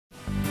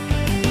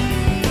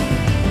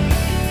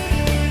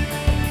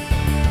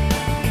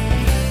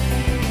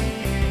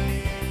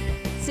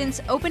Since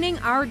opening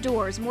our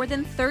doors more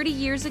than 30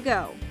 years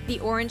ago, the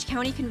Orange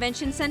County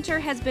Convention Center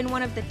has been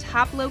one of the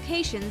top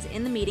locations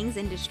in the meetings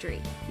industry.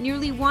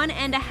 Nearly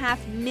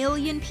 1.5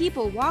 million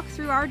people walk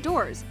through our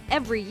doors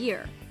every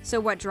year.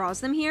 So what draws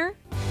them here?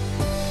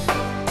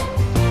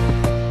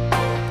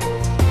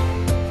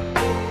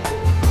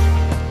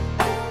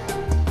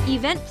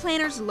 Event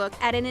planners look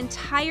at an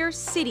entire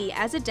city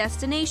as a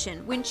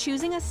destination when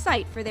choosing a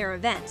site for their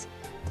event.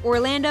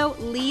 Orlando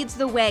leads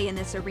the way in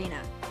this arena,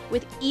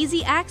 with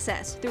easy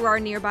access through our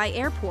nearby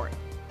airport,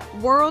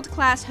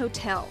 world-class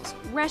hotels,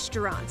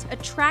 restaurants,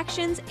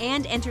 attractions,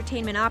 and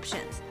entertainment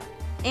options,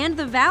 and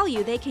the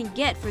value they can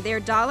get for their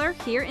dollar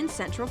here in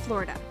Central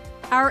Florida.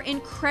 Our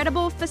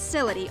incredible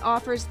facility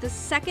offers the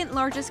second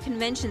largest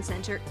convention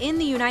center in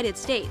the United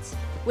States,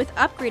 with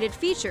upgraded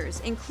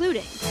features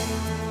including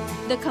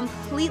the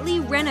completely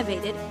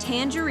renovated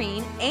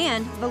Tangerine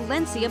and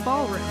Valencia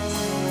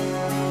ballrooms,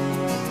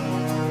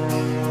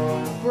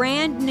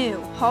 brand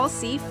new Hall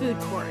C food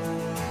court,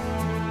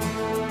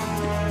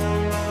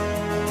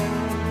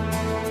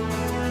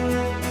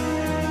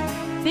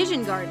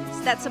 vision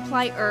gardens that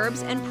supply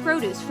herbs and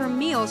produce for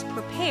meals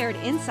prepared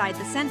inside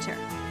the center,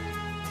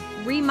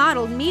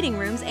 remodeled meeting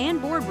rooms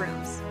and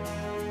boardrooms,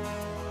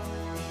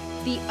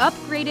 the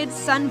upgraded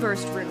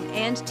Sunburst Room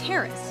and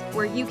terrace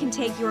where you can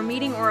take your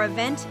meeting or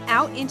event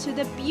out into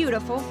the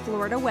beautiful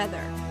Florida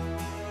weather,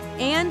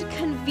 and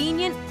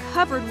convenient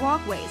covered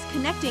walkways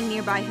connecting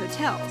nearby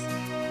hotels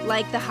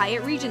like the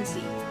Hyatt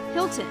Regency,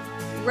 Hilton,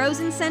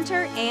 Rosen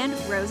Center, and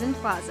Rosen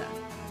Plaza.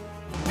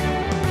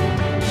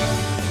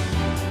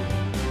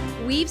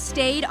 We've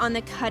stayed on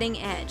the cutting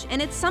edge, and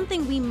it's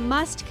something we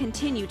must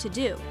continue to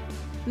do.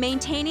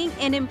 Maintaining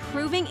and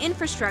improving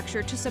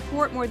infrastructure to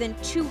support more than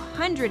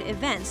 200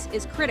 events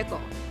is critical,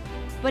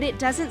 but it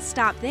doesn't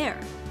stop there.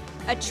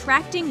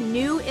 Attracting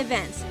new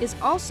events is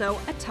also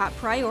a top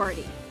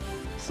priority.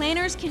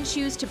 Planners can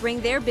choose to bring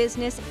their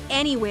business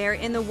anywhere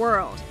in the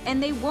world,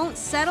 and they won't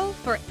settle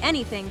for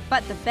anything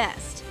but the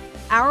best.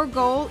 Our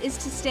goal is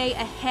to stay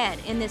ahead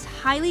in this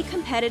highly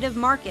competitive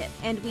market,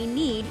 and we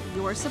need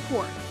your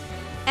support.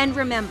 And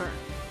remember,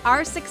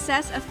 our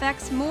success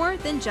affects more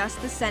than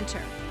just the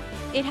center.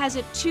 It has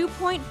a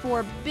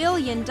 $2.4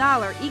 billion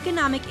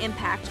economic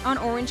impact on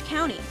Orange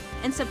County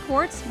and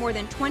supports more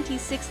than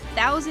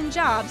 26,000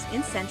 jobs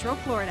in Central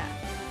Florida.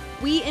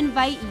 We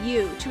invite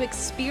you to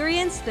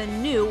experience the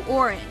new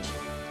Orange.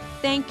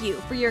 Thank you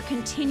for your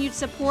continued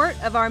support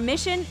of our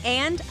mission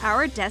and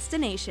our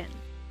destination.